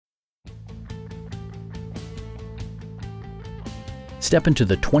Step into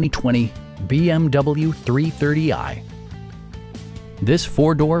the 2020 BMW 330i. This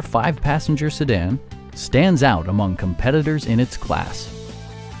four-door, five-passenger sedan stands out among competitors in its class.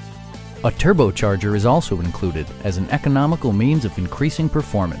 A turbocharger is also included as an economical means of increasing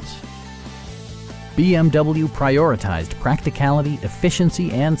performance. BMW prioritized practicality,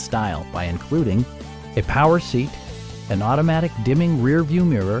 efficiency, and style by including a power seat, an automatic dimming rear-view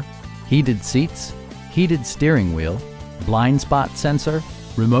mirror, heated seats, heated steering wheel, blind spot sensor,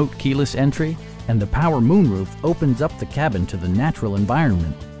 remote keyless entry, and the power moonroof opens up the cabin to the natural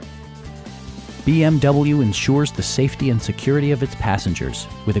environment. BMW ensures the safety and security of its passengers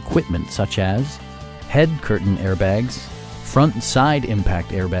with equipment such as head curtain airbags, front and side impact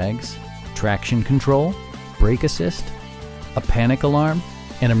airbags, traction control, brake assist, a panic alarm,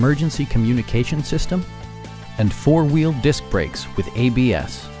 an emergency communication system, and four-wheel disc brakes with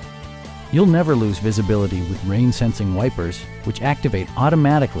ABS. You'll never lose visibility with rain-sensing wipers, which activate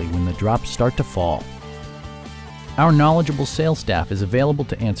automatically when the drops start to fall. Our knowledgeable sales staff is available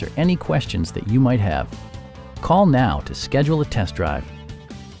to answer any questions that you might have. Call now to schedule a test drive.